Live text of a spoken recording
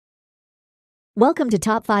Welcome to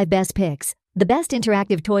Top 5 Best Picks. The best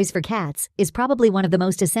interactive toys for cats is probably one of the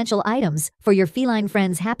most essential items for your feline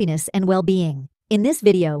friends' happiness and well-being. In this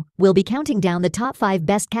video, we'll be counting down the top 5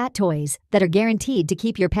 best cat toys that are guaranteed to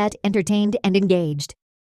keep your pet entertained and engaged.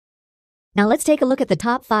 Now let's take a look at the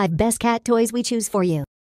top 5 best cat toys we choose for you.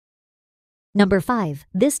 Number 5.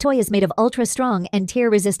 This toy is made of ultra-strong and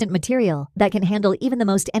tear-resistant material that can handle even the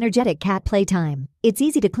most energetic cat playtime. It's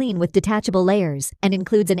easy to clean with detachable layers and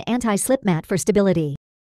includes an anti-slip mat for stability.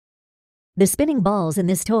 The spinning balls in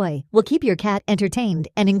this toy will keep your cat entertained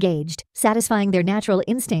and engaged, satisfying their natural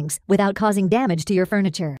instincts without causing damage to your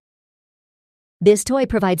furniture. This toy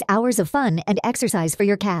provides hours of fun and exercise for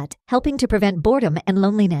your cat, helping to prevent boredom and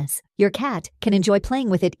loneliness. Your cat can enjoy playing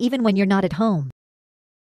with it even when you're not at home.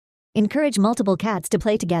 Encourage multiple cats to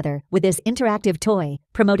play together with this interactive toy,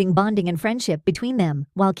 promoting bonding and friendship between them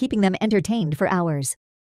while keeping them entertained for hours.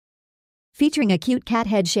 Featuring a cute cat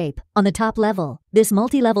head shape on the top level, this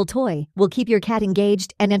multi-level toy will keep your cat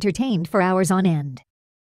engaged and entertained for hours on end.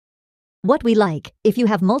 What we like: if you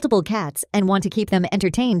have multiple cats and want to keep them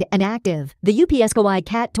entertained and active, the UPSKY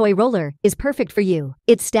Cat Toy Roller is perfect for you.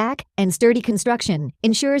 Its stack and sturdy construction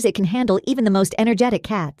ensures it can handle even the most energetic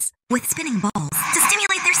cats. With spinning balls to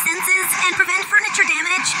stimulate their senses and prevent furniture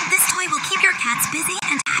damage, this toy will keep your cats busy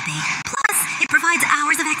and happy. Plus, it provides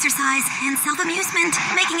hours of exercise and self-amusement,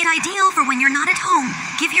 making it ideal for when you're not at home.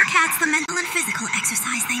 Give your cats the mental and physical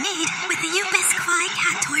exercise they need with the UPSKY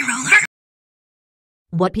Cat Toy Roller.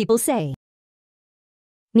 What people say.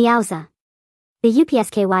 Meowza. The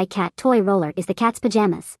UPSKY Cat Toy Roller is the cat's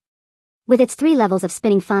pajamas. With its 3 levels of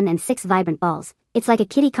spinning fun and 6 vibrant balls, it's like a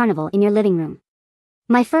kitty carnival in your living room.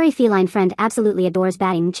 My furry feline friend absolutely adores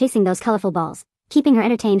batting and chasing those colorful balls, keeping her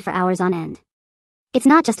entertained for hours on end. It's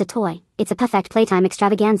not just a toy, it's a perfect playtime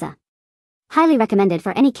extravaganza. Highly recommended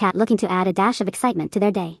for any cat looking to add a dash of excitement to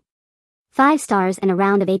their day. 5 stars and a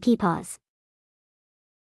round of AP paws.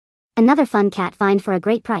 Another fun cat find for a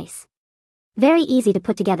great price. Very easy to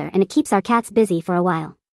put together and it keeps our cats busy for a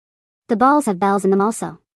while. The balls have bells in them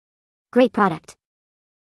also. Great product.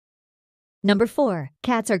 Number 4.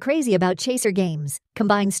 Cats are crazy about chaser games.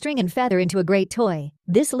 Combine string and feather into a great toy.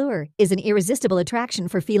 This lure is an irresistible attraction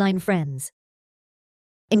for feline friends.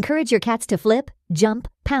 Encourage your cats to flip, jump,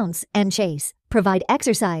 pounce, and chase. Provide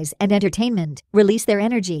exercise and entertainment. Release their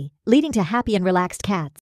energy, leading to happy and relaxed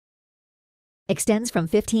cats. Extends from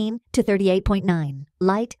 15 to 38.9.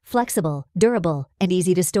 Light, flexible, durable, and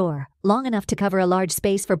easy to store. Long enough to cover a large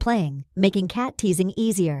space for playing, making cat teasing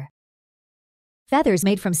easier. Feathers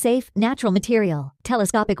made from safe, natural material.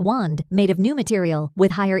 Telescopic wand made of new material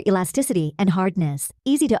with higher elasticity and hardness.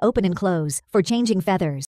 Easy to open and close for changing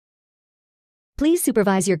feathers. Please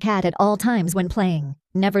supervise your cat at all times when playing.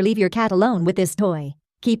 Never leave your cat alone with this toy.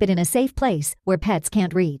 Keep it in a safe place where pets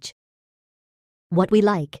can't reach. What we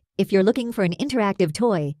like: if you're looking for an interactive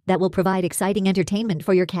toy that will provide exciting entertainment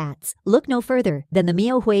for your cats, look no further than the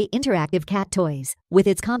Meowhui Interactive Cat Toys. With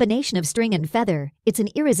its combination of string and feather, it's an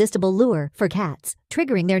irresistible lure for cats,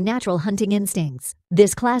 triggering their natural hunting instincts.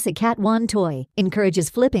 This classic cat wand toy encourages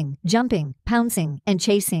flipping, jumping, pouncing, and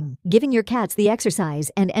chasing, giving your cats the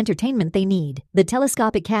exercise and entertainment they need. The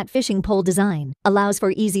telescopic cat fishing pole design allows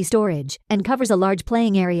for easy storage and covers a large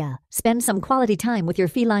playing area. Spend some quality time with your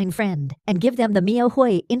feline friend and give them the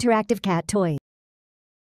Meowhui Interactive Cat Toy.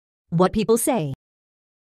 What people say.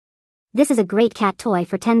 This is a great cat toy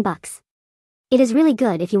for $10. It is really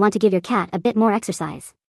good if you want to give your cat a bit more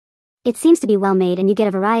exercise. It seems to be well made and you get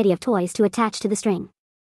a variety of toys to attach to the string.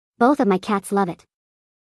 Both of my cats love it.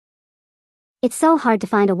 It's so hard to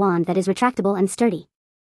find a wand that is retractable and sturdy.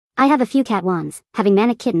 I have a few cat wands. Having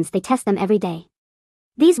manic kittens, they test them every day.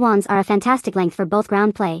 These wands are a fantastic length for both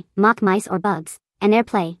ground play, mock mice or bugs, and air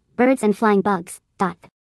play, birds and flying bugs.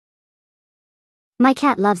 My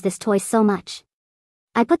cat loves this toy so much.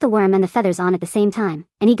 I put the worm and the feathers on at the same time,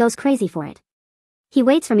 and he goes crazy for it. He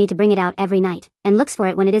waits for me to bring it out every night, and looks for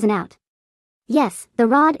it when it isn't out. Yes, the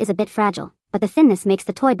rod is a bit fragile, but the thinness makes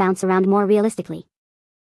the toy bounce around more realistically.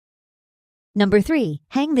 Number 3.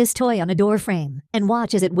 Hang this toy on a door frame and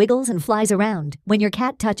watch as it wiggles and flies around when your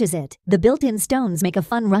cat touches it. The built-in stones make a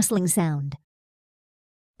fun rustling sound.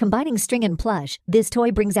 Combining string and plush, this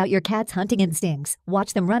toy brings out your cat's hunting instincts.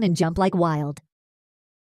 Watch them run and jump like wild.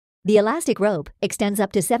 The elastic rope extends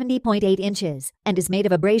up to 70.8 inches and is made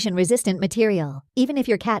of abrasion-resistant material. Even if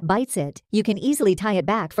your cat bites it, you can easily tie it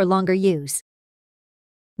back for longer use.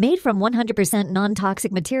 Made from 100%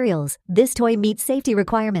 non-toxic materials, this toy meets safety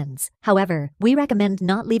requirements. However, we recommend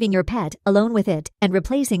not leaving your pet alone with it and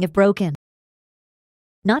replacing if broken.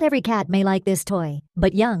 Not every cat may like this toy,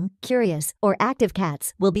 but young, curious, or active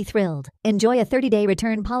cats will be thrilled. Enjoy a 30-day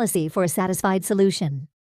return policy for a satisfied solution.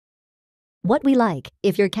 What we like: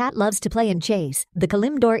 if your cat loves to play and chase, the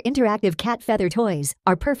Kalimdor interactive cat feather toys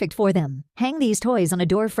are perfect for them. Hang these toys on a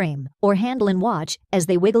door frame or handle and watch as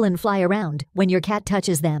they wiggle and fly around when your cat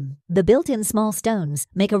touches them. The built-in small stones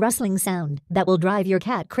make a rustling sound that will drive your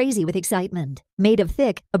cat crazy with excitement. Made of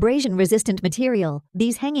thick, abrasion-resistant material,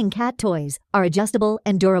 these hanging cat toys are adjustable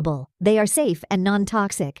and durable. They are safe and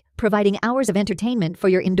non-toxic, providing hours of entertainment for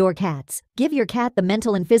your indoor cats. Give your cat the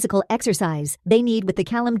mental and physical exercise they need with the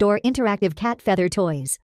Kalimdor interactive cat feather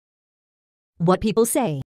toys. What people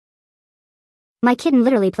say. My kitten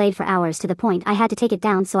literally played for hours to the point I had to take it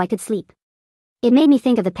down so I could sleep. It made me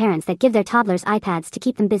think of the parents that give their toddlers iPads to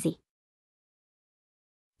keep them busy.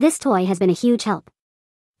 This toy has been a huge help.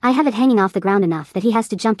 I have it hanging off the ground enough that he has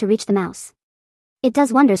to jump to reach the mouse. It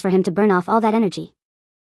does wonders for him to burn off all that energy.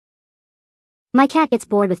 My cat gets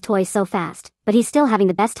bored with toys so fast, but he's still having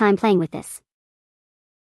the best time playing with this.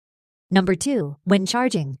 Number 2. When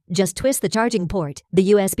charging, just twist the charging port.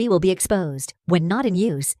 The USB will be exposed. When not in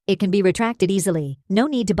use, it can be retracted easily. No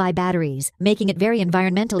need to buy batteries, making it very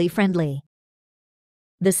environmentally friendly.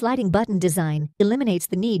 The sliding button design eliminates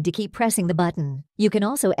the need to keep pressing the button. You can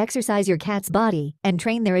also exercise your cat's body and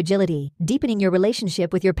train their agility, deepening your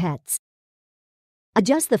relationship with your pets.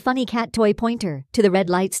 Adjust the funny cat toy pointer to the red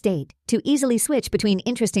light state to easily switch between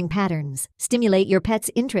interesting patterns. Stimulate your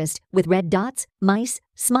pet's interest with red dots, mice,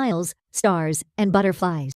 smiles, stars, and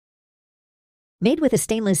butterflies. Made with a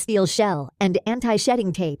stainless steel shell and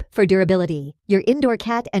anti-shedding tape for durability, your indoor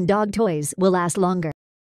cat and dog toys will last longer.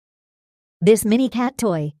 This mini cat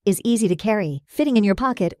toy is easy to carry, fitting in your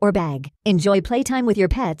pocket or bag. Enjoy playtime with your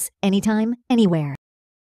pets anytime, anywhere.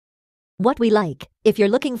 What we like: if you're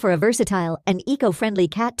looking for a versatile and eco-friendly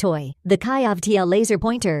cat toy, the KYAVTL laser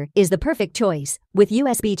pointer is the perfect choice. With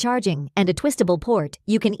USB charging and a twistable port,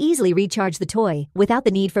 you can easily recharge the toy without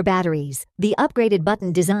the need for batteries. The upgraded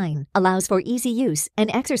button design allows for easy use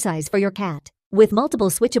and exercise for your cat. With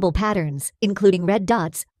multiple switchable patterns, including red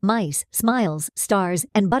dots, mice, smiles, stars,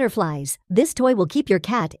 and butterflies, this toy will keep your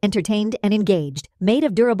cat entertained and engaged. Made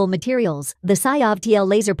of durable materials, the KYAVTL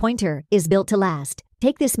laser pointer is built to last.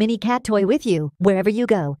 Take this mini cat toy with you wherever you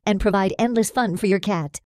go and provide endless fun for your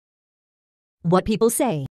cat. What people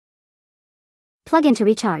say. Plug-in to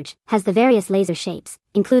recharge, has the various laser shapes,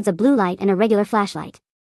 includes a blue light and a regular flashlight.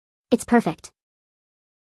 It's perfect.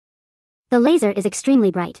 The laser is extremely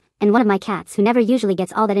bright, and one of my cats who never usually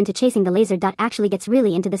gets all that into chasing the laser dot actually gets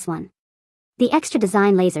really into this one. The extra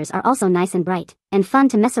design lasers are also nice and bright, and fun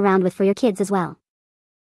to mess around with for your kids as well.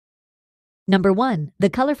 Number 1. The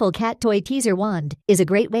colorful cat toy teaser wand is a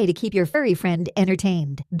great way to keep your furry friend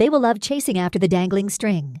entertained. They will love chasing after the dangling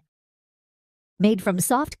string. Made from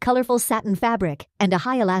soft, colorful satin fabric and a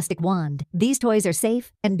high elastic wand, these toys are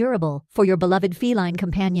safe and durable for your beloved feline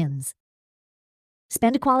companions.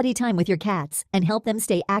 Spend quality time with your cats and help them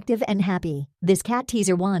stay active and happy. This cat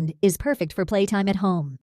teaser wand is perfect for playtime at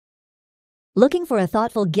home. Looking for a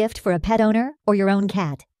thoughtful gift for a pet owner or your own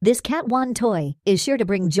cat? This cat wand toy is sure to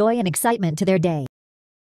bring joy and excitement to their day.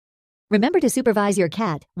 Remember to supervise your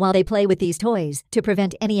cat while they play with these toys to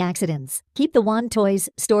prevent any accidents. Keep the wand toys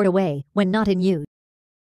stored away when not in use.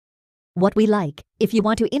 What we like: if you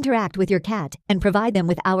want to interact with your cat and provide them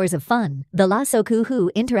with hours of fun, the Lasso-Kuhu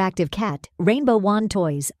interactive cat rainbow wand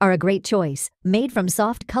toys are a great choice. Made from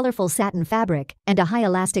soft, colorful satin fabric and a high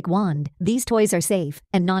elastic wand, these toys are safe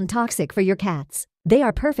and non-toxic for your cats. They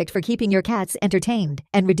are perfect for keeping your cats entertained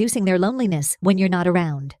and reducing their loneliness when you're not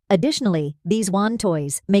around. Additionally, these wand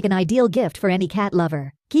toys make an ideal gift for any cat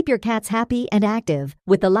lover. Keep your cats happy and active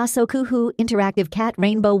with the Lasso-Kuhu interactive cat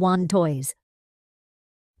rainbow wand toys.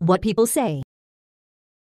 What people say.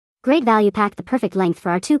 Great value pack, the perfect length for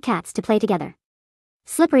our two cats to play together.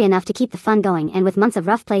 Slippery enough to keep the fun going, and with months of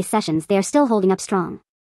rough play sessions they are still holding up strong.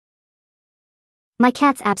 My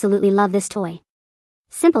cats absolutely love this toy.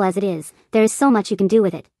 Simple as it is, there is so much you can do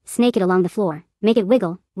with it. Snake it along the floor, make it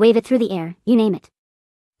wiggle, wave it through the air, you name it.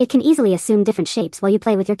 It can easily assume different shapes while you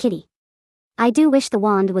play with your kitty. I do wish the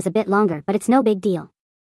wand was a bit longer, but it's no big deal.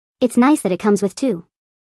 It's nice that it comes with two.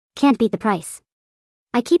 Can't beat the price.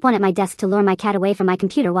 I keep one at my desk to lure my cat away from my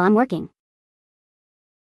computer while I'm working.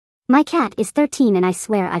 My cat is 13 and I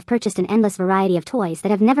swear I've purchased an endless variety of toys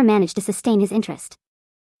that have never managed to sustain his interest.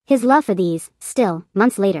 His love for these, still,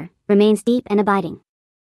 months later, remains deep and abiding.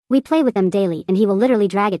 We play with them daily and he will literally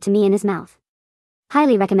drag it to me in his mouth.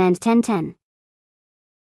 Highly recommend 1010.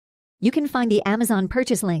 You can find the Amazon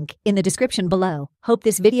purchase link in the description below. Hope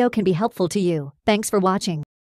this video can be helpful to you. Thanks for watching.